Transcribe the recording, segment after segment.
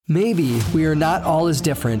Maybe we are not all as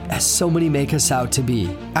different as so many make us out to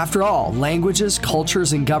be. After all, languages,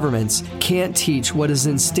 cultures, and governments can't teach what is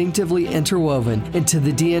instinctively interwoven into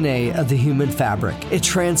the DNA of the human fabric. It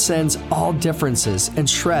transcends all differences and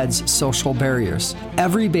shreds social barriers.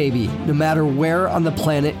 Every baby, no matter where on the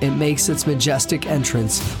planet it makes its majestic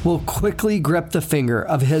entrance, will quickly grip the finger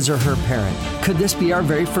of his or her parent. Could this be our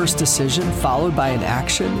very first decision followed by an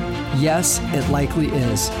action? Yes, it likely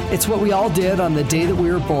is. It's what we all did on the day that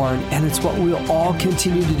we were born, and it's what we'll all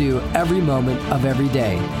continue to do every moment of every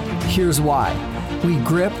day. Here's why. We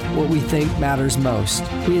grip what we think matters most.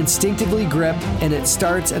 We instinctively grip, and it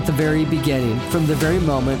starts at the very beginning, from the very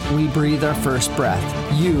moment we breathe our first breath.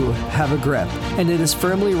 You have a grip, and it is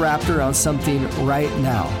firmly wrapped around something right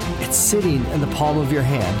now. It's sitting in the palm of your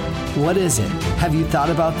hand. What is it? Have you thought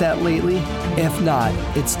about that lately? If not,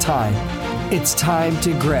 it's time. It's time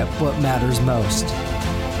to grip what matters most.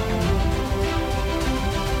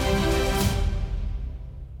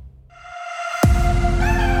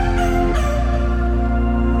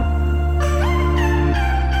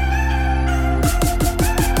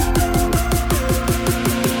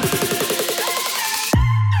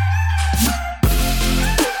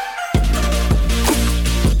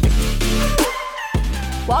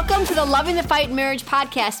 Welcome to the Loving the Fight Marriage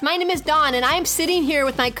podcast. My name is Dawn, and I am sitting here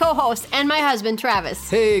with my co-host and my husband, Travis.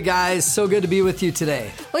 Hey guys, so good to be with you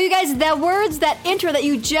today. Well, you guys, that intro that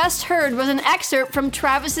you just heard was an excerpt from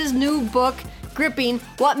Travis's new book, Gripping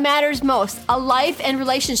What Matters Most, A Life and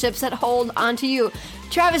Relationships That Hold Onto You.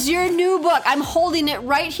 Travis, your new book, I'm holding it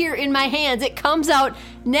right here in my hands. It comes out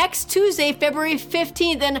next Tuesday, February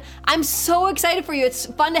 15th, and I'm so excited for you. It's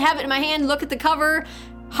fun to have it in my hand, look at the cover.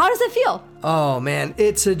 How does it feel? Oh man,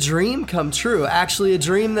 it's a dream come true. Actually, a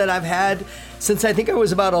dream that I've had since I think I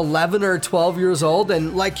was about 11 or 12 years old.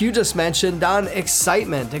 And like you just mentioned, Don,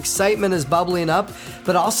 excitement. Excitement is bubbling up,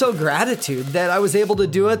 but also gratitude that I was able to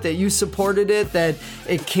do it, that you supported it, that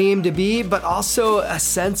it came to be, but also a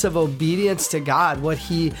sense of obedience to God, what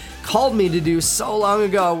He called me to do so long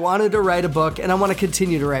ago. I wanted to write a book, and I want to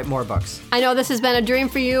continue to write more books. I know this has been a dream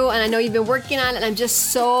for you, and I know you've been working on it, and I'm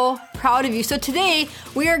just so proud of you. So today,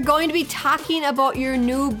 we are going to be talking about your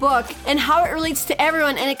new book and how it relates to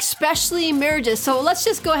everyone, and especially marriages. So let's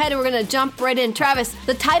just go ahead and we're going to jump right in. Travis,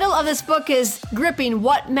 the title of this book is Gripping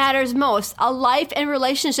What Matters Most, A Life and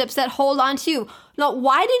Relationships That Hold On To You. Now,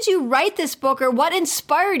 why did you write this book, or what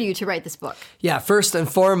inspired you to write this book? Yeah, first and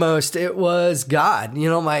foremost, it was God,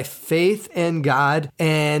 my faith in God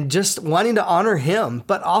and just wanting to honor Him,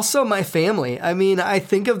 but also my family. I mean, I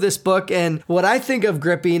think of this book, and what I think of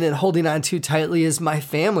gripping and holding on to tightly is my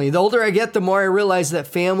family. The older I get, the more I realize that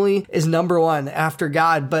family is number one after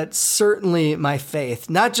God, but certainly my faith.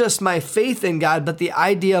 Not just my faith in God, but the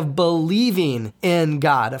idea of believing in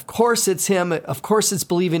God. Of course, it's Him. Of course, it's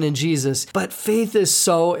believing in Jesus, but faith is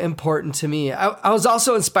so important to me. I was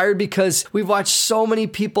also inspired because we've watched so many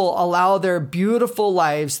people allow their beautiful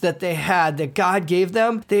lives that they had, that God gave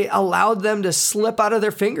them, they allowed them to slip out of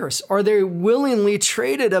their fingers, or they willingly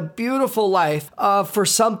traded a beautiful life for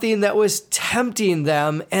something that was tempting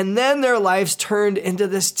them. And then their lives turned into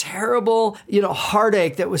this terrible,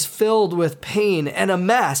 heartache that was filled with pain and a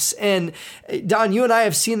mess. And Don, you and I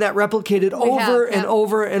have seen that replicated over and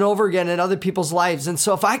over again in other people's lives. And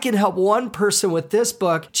so if I can help one person with this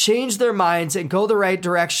book change their minds and go the right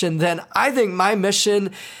direction, then I think my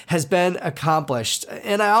mission has been accomplished.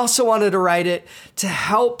 And I also wanted to write it to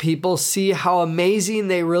help people see how amazing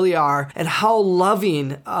they really are and how loving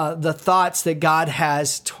the thoughts that God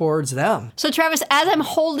has towards them. So Travis, as I'm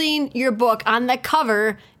holding your book, on the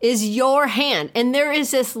cover is your hand, and there is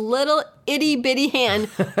this little itty bitty hand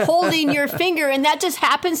holding your finger, and that just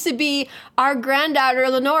happens to be our granddaughter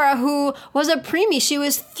Lenora, who was a preemie. She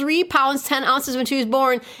was 3 pounds 10 ounces when she was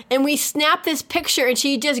born, and we snapped this picture, and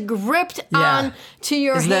she just gripped on to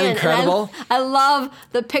your hand. Isn't that incredible? I love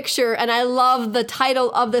the picture, and I love the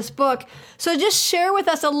title of this book. So just share with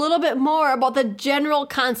us a little bit more about the general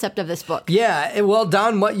concept of this book. Yeah, well,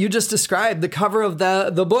 Don, what you just described, the cover of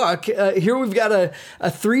the book, here we've got a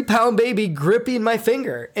 3-pound baby gripping my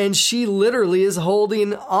finger, and she literally is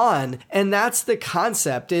holding on. And that's the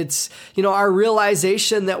concept. It's, our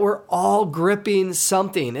realization that we're all gripping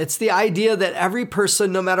something. It's the idea that every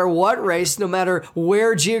person, no matter what race, no matter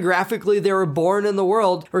where geographically they were born in the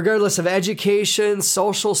world, regardless of education,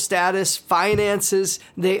 social status, finances,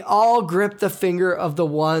 they all grip the finger of the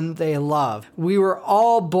one they love. We were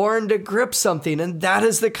all born to grip something, and that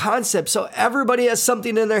is the concept. So everybody has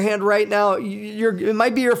something in their hand right now. It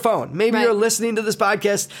might be your phone. Maybe you're listening to this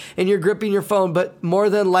podcast and you're gripping your phone, but more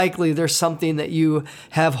than likely there's something that you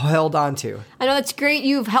have held on to. I know that's great.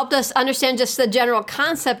 You've helped us understand just the general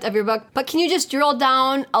concept of your book, but can you just drill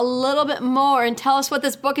down a little bit more and tell us what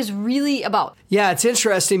this book is really about? Yeah, it's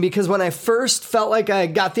interesting because when I first felt like I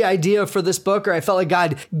got the idea for this book, or I felt like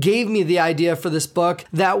God gave me the idea for this book,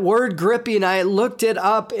 that word gripping, I looked it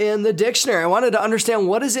up in the dictionary. I wanted to understand,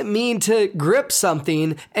 what does it mean to grip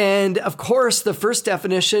something? And of course, the first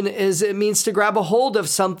definition is it means to grab a hold of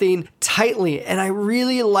something tightly. And I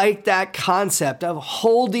really like that concept of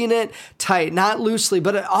holding it tight, not loosely,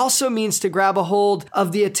 but it also means to grab a hold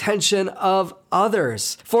of the attention of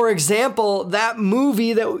others. For example, that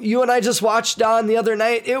movie that you and I just watched on the other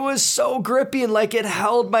night, it was so gripping, like it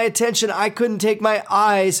held my attention. I couldn't take my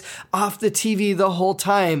eyes off the TV the whole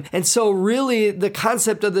time. And so really the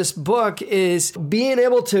concept of this book is being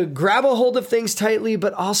able to grab a hold of things tightly,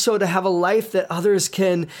 but also to have a life that others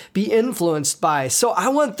can be influenced by. So I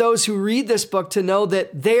want those who read this book to know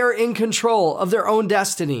that they are in control of their own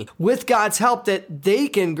destiny. With God's help, that they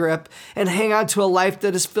can grip and hang on to a life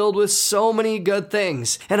that is filled with so many good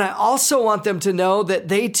things. And I also want them to know that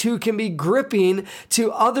they too can be gripping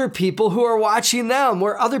to other people who are watching them,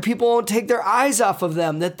 where other people won't take their eyes off of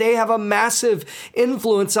them, that they have a massive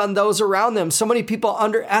influence on those around them. So many people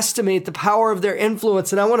underestimate the power of their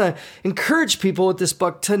influence. And I want to encourage people with this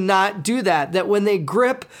book to not do that, that when they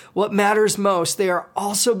grip what matters most, they are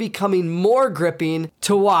also becoming more gripping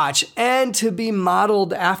to watch and to be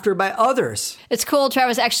modeled after by others. It's cool,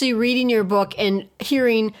 Travis, actually reading your book and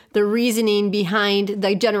hearing the reasoning behind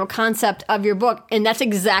the general concept of your book. And that's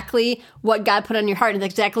exactly what God put on your heart, and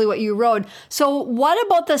that's exactly what you wrote. So what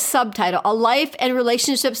about the subtitle, A Life and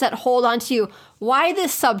Relationships That Hold On to You? Why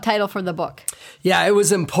this subtitle for the book? Yeah, it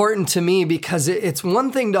was important to me because it's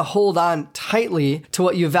one thing to hold on tightly to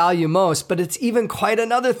what you value most, but it's even quite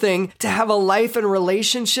another thing to have a life and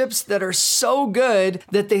relationships that are so good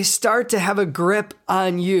that they start to have a grip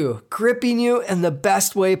on you, gripping you in the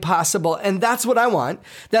best way possible. And that's what I want.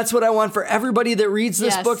 That's what I want for everybody that reads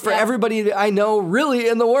this book, for everybody that I know really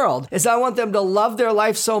in the world, is I want them to love their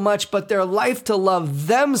life so much, but their life to love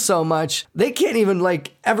them so much, they can't even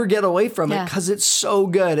ever get away from it because it's so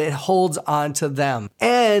good. It holds on to them.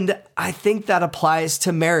 And I think that applies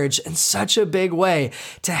to marriage in such a big way,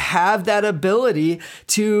 to have that ability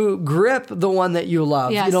to grip the one that you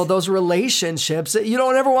love. Yes. You know, those relationships that you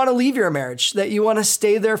don't ever want to leave your marriage, that you want to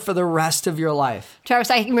stay there for the rest of your life. Travis,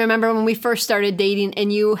 I can remember when we first started dating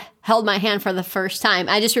and you held my hand for the first time.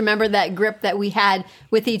 I just remember that grip that we had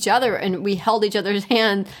with each other, and we held each other's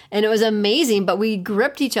hand, and it was amazing, but we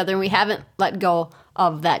gripped each other and we haven't let go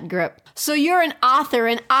of that grip. So you're an author,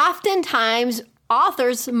 and oftentimes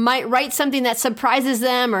authors might write something that surprises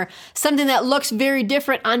them or something that looks very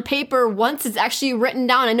different on paper once it's actually written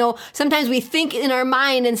down. I know sometimes we think in our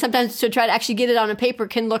mind, and sometimes to try to actually get it on a paper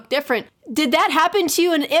can look different. Did that happen to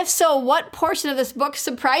you? And if so, what portion of this book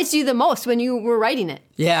surprised you the most when you were writing it?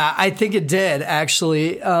 Yeah, I think it did,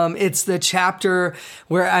 actually. It's the chapter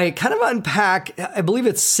where I kind of unpack, I believe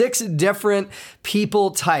it's 6 different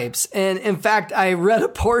people types. And in fact, I read a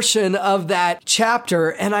portion of that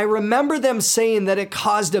chapter, and I remember them saying that it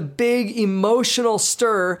caused a big emotional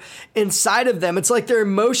stir inside of them. It's like their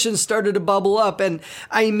emotions started to bubble up. And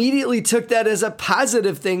I immediately took that as a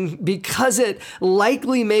positive thing because it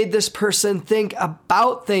likely made this person think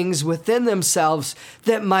about things within themselves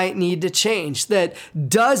that might need to change, that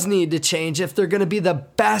does need to change if they're going to be the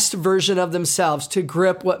best version of themselves to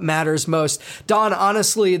grip what matters most. Dawn,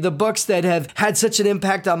 honestly, the books that have had such an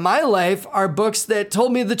impact on my life are books that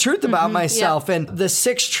told me the truth about myself. And the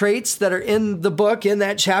 6 traits that are in the book, in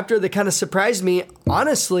that chapter, that kind of surprised me,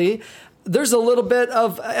 honestly, there's a little bit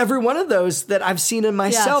of every one of those that I've seen in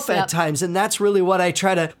myself at times. And that's really what I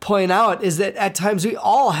try to point out, is that at times we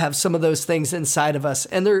all have some of those things inside of us,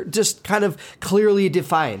 and they're just kind of clearly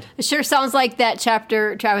defined. It sure sounds like that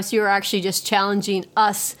chapter, Travis, you were actually just challenging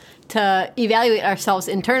us to evaluate ourselves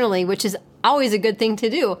internally, which is always a good thing to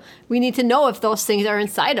do. We need to know if those things are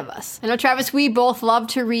inside of us. I know, Travis, we both love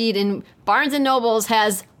to read, and Barnes & Nobles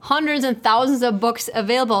has hundreds and thousands of books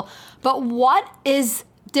available. But what is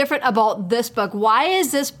different about this book? Why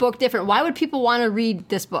is this book different? Why would people want to read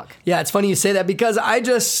this book? Yeah, it's funny you say that because I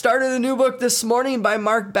just started a new book this morning by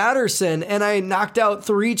Mark Batterson, and I knocked out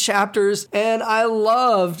 3 chapters, and I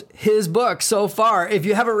loved his book so far. If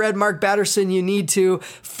you haven't read Mark Batterson, you need to.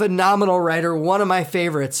 Phenomenal writer, one of my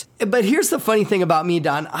favorites. But here's the funny thing about me,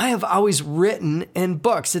 Don. I have always written in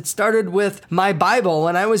books. It started with my Bible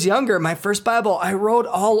when I was younger. My first Bible, I wrote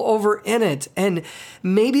all over in it. And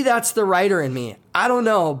maybe that's the writer in me. I don't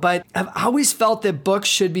know, but I've always felt that books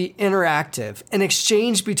should be interactive, an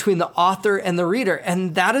exchange between the author and the reader.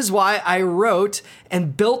 And that is why I wrote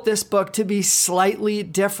and built this book to be slightly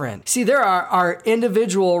different. See, there are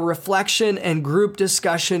individual reflection and group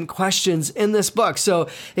discussion questions in this book. So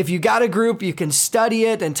if you got a group, you can study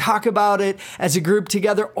it and talk about it as a group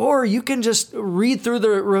together, or you can just read through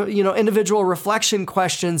the individual reflection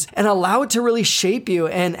questions and allow it to really shape you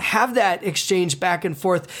and have that exchange back and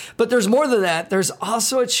forth. But there's more than that. There's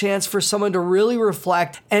also a chance for someone to really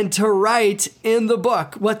reflect and to write in the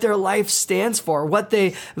book what their life stands for, what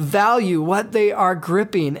they value, what they are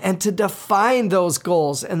gripping, and to define those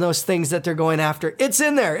goals and those things that they're going after. It's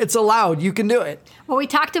in there. It's allowed. You can do it. Well, we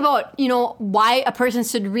talked about, why a person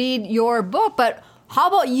should read your book, but how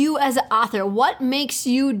about you as an author? What makes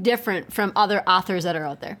you different from other authors that are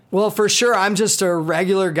out there? Well, for sure, I'm just a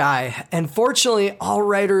regular guy. And fortunately, all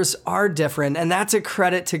writers are different. And that's a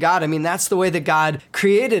credit to God. I mean, that's the way that God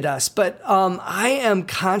created us. But I am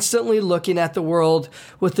constantly looking at the world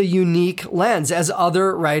with a unique lens, as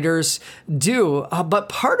other writers do. But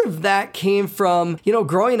part of that came from,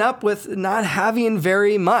 growing up with not having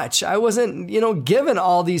very much. I wasn't, given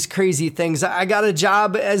all these crazy things. I got a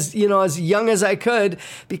job as young as I could,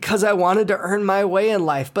 because I wanted to earn my way in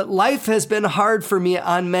life. But life has been hard for me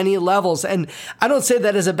on many levels. And I don't say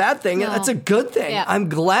that as a bad thing. No. That's a good thing. Yeah. I'm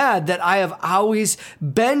glad that I have always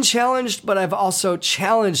been challenged, but I've also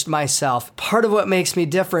challenged myself. Part of what makes me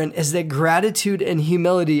different is that gratitude and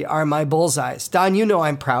humility are my bullseyes. Don,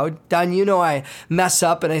 I'm proud. Don, I mess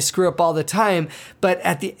up and I screw up all the time. But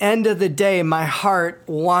at the end of the day, my heart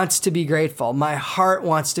wants to be grateful. My heart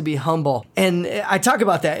wants to be humble. And I talk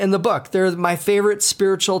about that in the book. They're my favorite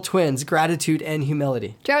spiritual twins, gratitude and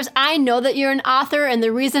humility. Travis, I know that you're an author, and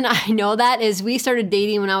the reason I know that is we started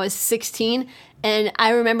dating when I was 16, and I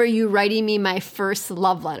remember you writing me my first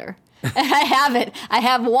love letter. And I have it. I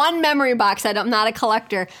have one memory box. I'm not a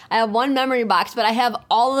collector. I have one memory box, but I have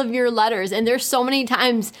all of your letters. And there's so many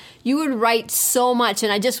times you would write so much,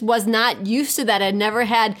 and I just was not used to that. I'd never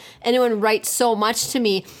had anyone write so much to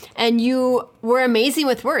me. And you were amazing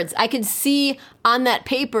with words. I could see on that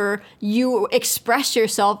paper you express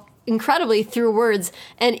yourself incredibly through words.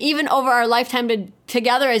 And even over our lifetime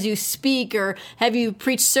together, as you speak or have you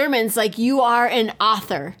preached sermons, like, you are an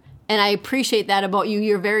author. And I appreciate that about you.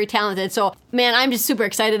 You're very talented. So, man, I'm just super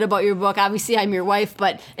excited about your book. Obviously, I'm your wife,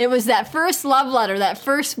 but it was that first love letter, that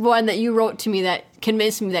first one that you wrote to me that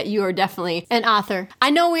convinced me that you are definitely an author.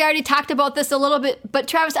 I know we already talked about this a little bit, but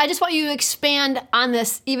Travis, I just want you to expand on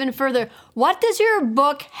this even further. What does your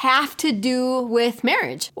book have to do with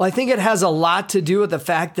marriage? Well, I think it has a lot to do with the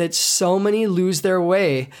fact that so many lose their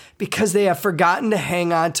way because they have forgotten to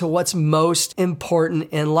hang on to what's most important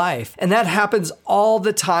in life. And that happens all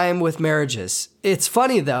the time with marriages. It's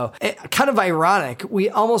funny though, kind of ironic.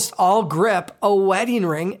 We almost all grip a wedding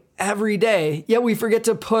ring every day, yet we forget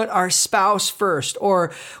to put our spouse first,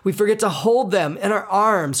 or we forget to hold them in our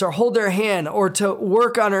arms or hold their hand, or to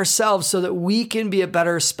work on ourselves so that we can be a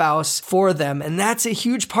better spouse for them. And that's a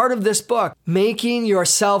huge part of this book, making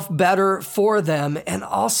yourself better for them, and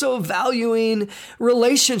also valuing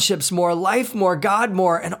relationships more, life more, God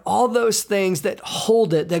more, and all those things that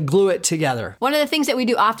hold it, that glue it together. One of the things that we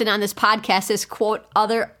do often on this podcast is quote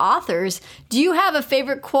other authors. Do you have a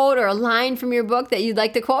favorite quote or a line from your book that you'd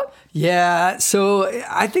like to quote? Yeah, so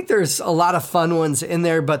I think there's a lot of fun ones in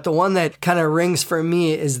there, but the one that kind of rings for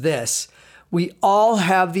me is this. We all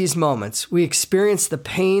have these moments. We experience the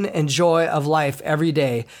pain and joy of life every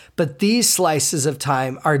day, but these slices of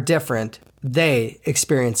time are different. They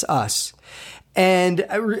experience us. And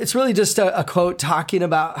it's really just a quote talking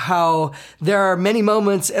about how there are many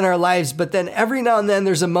moments in our lives, but then every now and then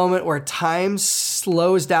there's a moment where time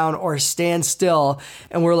slows down or stands still,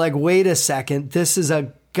 and we're like, wait a second, this is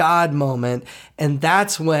a God moment. And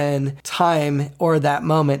that's when time or that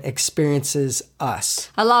moment experiences us.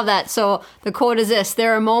 I love that. So the quote is this: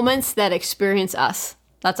 there are moments that experience us.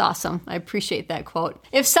 That's awesome. I appreciate that quote.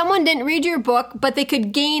 If someone didn't read your book, but they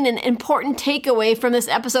could gain an important takeaway from this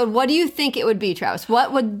episode, what do you think it would be, Travis?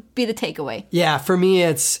 What would be the takeaway? Yeah, for me,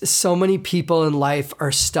 it's so many people in life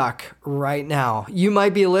are stuck right now. You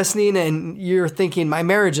might be listening and you're thinking, my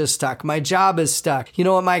marriage is stuck. My job is stuck. You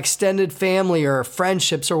know what? My extended family or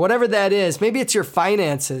friendships or whatever that is. Maybe it's your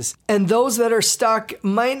finances. And those that are stuck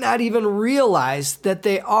might not even realize that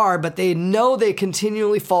they are, but they know they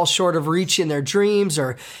continually fall short of reaching their dreams,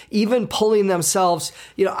 or even pulling themselves,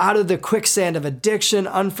 out of the quicksand of addiction,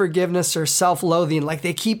 unforgiveness, or self-loathing. Like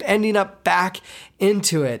they keep ending up back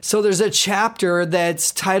into it. So there's a chapter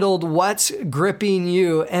that's titled What's Gripping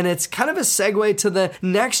You? And it's kind of a segue to the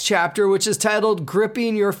next chapter, which is titled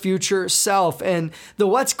Gripping Your Future Self. And the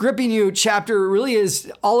What's Gripping You chapter really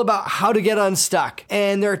is all about how to get unstuck.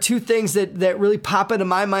 And there are two things that really pop into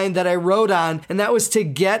my mind that I wrote on, and that was to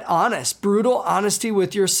get honest, brutal honesty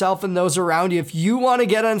with yourself and those around you. If you want to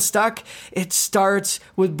get unstuck, it starts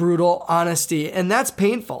with brutal honesty. And that's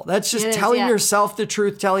painful. That's just telling yourself the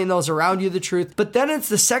truth, telling those around you the truth. But then it's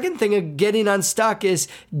the second thing of getting unstuck is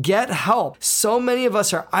get help. So many of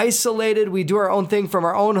us are isolated. We do our own thing from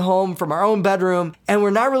our own home, from our own bedroom, and we're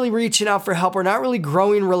not really reaching out for help. We're not really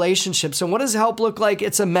growing relationships. And what does help look like?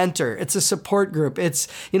 It's a mentor. It's a support group. It's,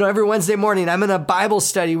 every Wednesday morning, I'm in a Bible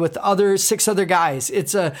study with 6 other guys.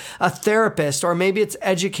 It's a therapist, or maybe it's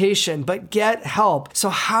education, but get help. So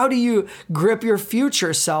how do you grip your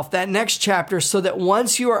future self, that next chapter, so that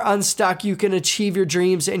once you are unstuck, you can achieve your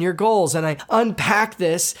dreams and your goals? And I unpack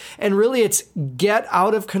this, and really it's get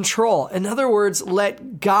out of control. In other words,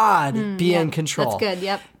 let God be in control. That's good.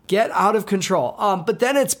 Yep. Get out of control. But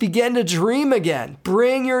then it's begin to dream again.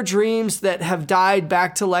 Bring your dreams that have died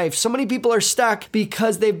back to life. So many people are stuck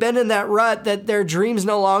because they've been in that rut that their dreams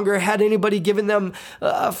no longer had anybody giving them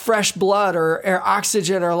fresh blood or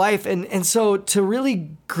oxygen or life. And so to really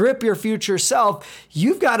grip your future self,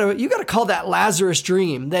 you got to call that Lazarus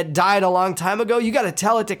dream that died a long time ago. You got to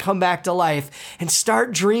tell it to come back to life and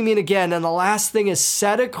start dreaming again. And the last thing is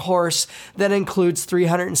set a course that includes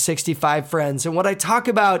 365 friends. And what I talk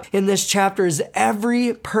about in this chapter is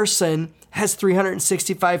every person has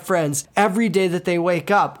 365 friends every day that they wake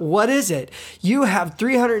up. What is it? You have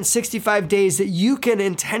 365 days that you can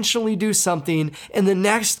intentionally do something in the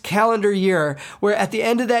next calendar year, where at the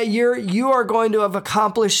end of that year, you are going to have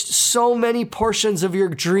accomplished so many portions of your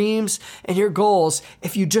dreams and your goals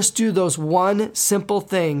if you just do those one simple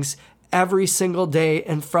things every single day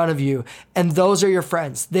in front of you. And those are your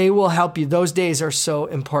friends. They will help you. Those days are so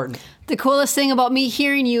important. The coolest thing about me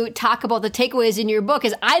hearing you talk about the takeaways in your book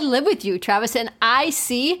is I live with you, Travis, and I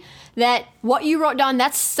see that what you wrote down,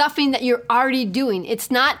 that's something that you're already doing.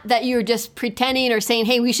 It's not that you're just pretending or saying,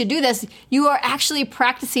 hey, we should do this. You are actually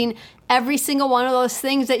practicing every single one of those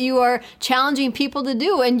things that you are challenging people to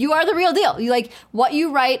do. And you are the real deal. What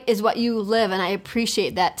you write is what you live. And I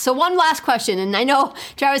appreciate that. So one last question. And I know,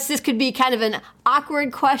 Travis, this could be kind of an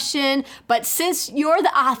awkward question, but since you're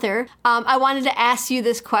the author, I wanted to ask you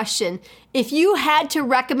this question. If you had to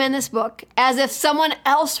recommend this book as if someone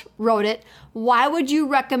else wrote it, why would you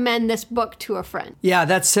recommend this book to a friend? Yeah,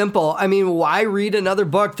 that's simple. I mean, why read another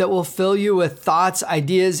book that will fill you with thoughts,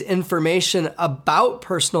 ideas, information about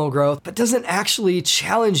personal growth, but doesn't actually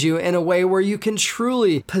challenge you in a way where you can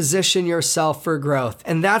truly position yourself for growth?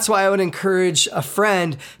 And that's why I would encourage a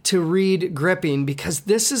friend to read Gripping, because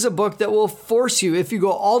this is a book that will force you, if you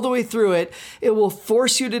go all the way through it, it will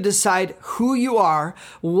force you to decide who you are,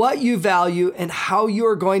 what you value, and how you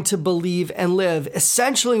are going to believe and live.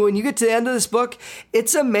 Essentially, when you get to the end of this book,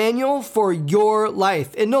 it's a manual for your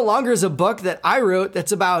life. It no longer is a book that I wrote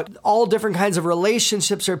that's about all different kinds of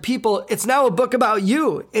relationships or people. It's now a book about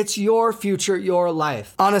you. It's your future, your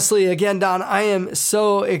life. Honestly, again, Don, I am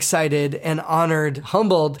so excited and honored,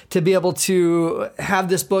 humbled to be able to have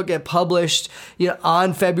this book get published,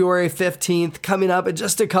 on February 15th, coming up in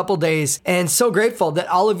just a couple days. And so grateful that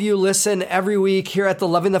all of you listen every week here at the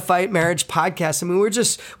Loving the Fight Marriage podcast. I mean,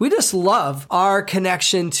 we just love our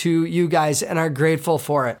connection to you guys and are grateful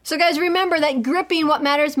for it. So guys, remember that Gripping What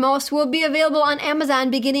Matters Most will be available on Amazon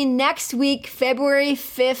beginning next week, February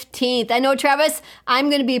 15th. I know, Travis, I'm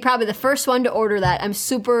going to be probably the first one to order that. I'm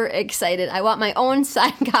super excited. I want my own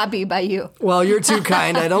signed copy by you. Well, you're too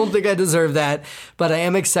kind. I don't think I deserve that, but I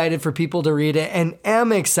am excited for people to read it and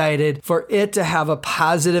am excited for it to have a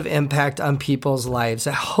positive impact on people's lives.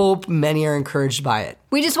 I hope many are encouraged by it.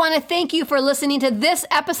 We just want to thank you for listening to this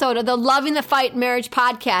episode of the Loving the Fight Marriage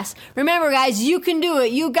Podcast. Remember, guys, you can do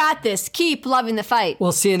it. You got this. Keep loving the fight.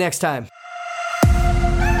 We'll see you next time.